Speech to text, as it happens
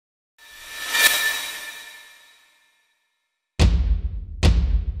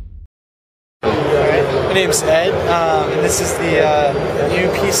My name's Ed, and this is the new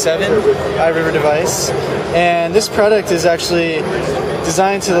P7 iRiver device. And this product is actually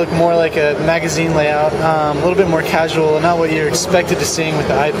designed to look more like a magazine layout, a little bit more casual, not what you're expected to see with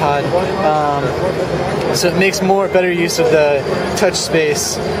the iPod. So it makes better use of the touch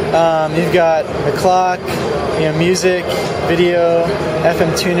space. You've got a clock, music, video,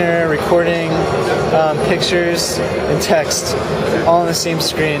 FM tuner, recording, pictures, and text, all on the same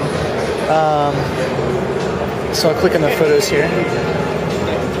screen. So I'll click on the photos here.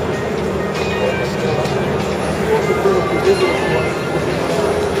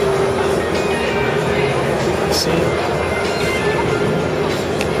 Let's see.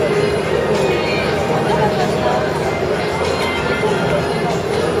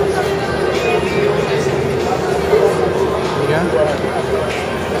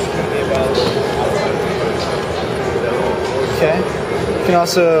 Okay. You can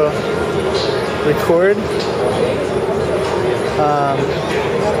also record.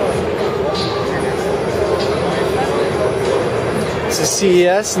 This is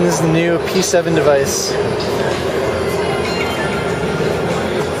CES, and this is the new P7 device.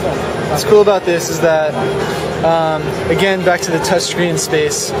 What's cool about this is that, again, back to the touchscreen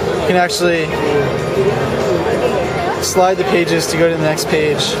space, you can actually slide the pages to go to the next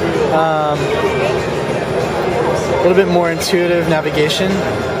page. A little bit more intuitive navigation.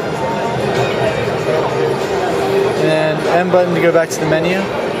 And then M button to go back to the menu.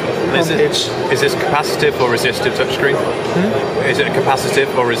 Is this capacitive or resistive touchscreen? Is it a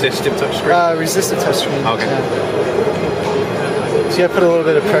capacitive or resistive touchscreen? Resistive touchscreen. Okay. Yeah. So you gotta put a little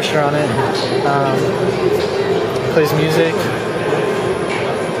bit of pressure on it. Plays music.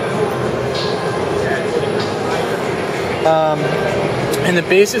 And the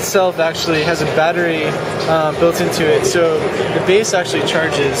base itself actually has a battery built into it, so the base actually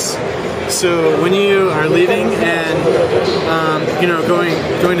charges. So when you are leaving and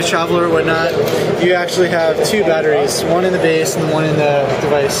going to travel or whatnot, you actually have two batteries, one in the base and one in the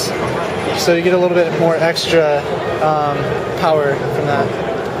device. So you get a little bit more extra power from that.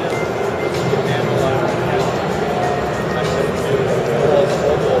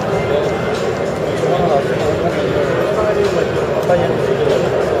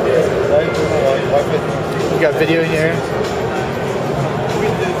 You got video here.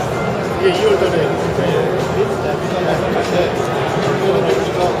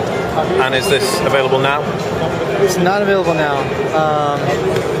 And is this available now? It's not available now.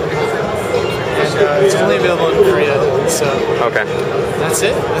 It's only available in Korea. So okay. That's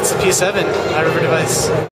it. That's the P7 iRiver device.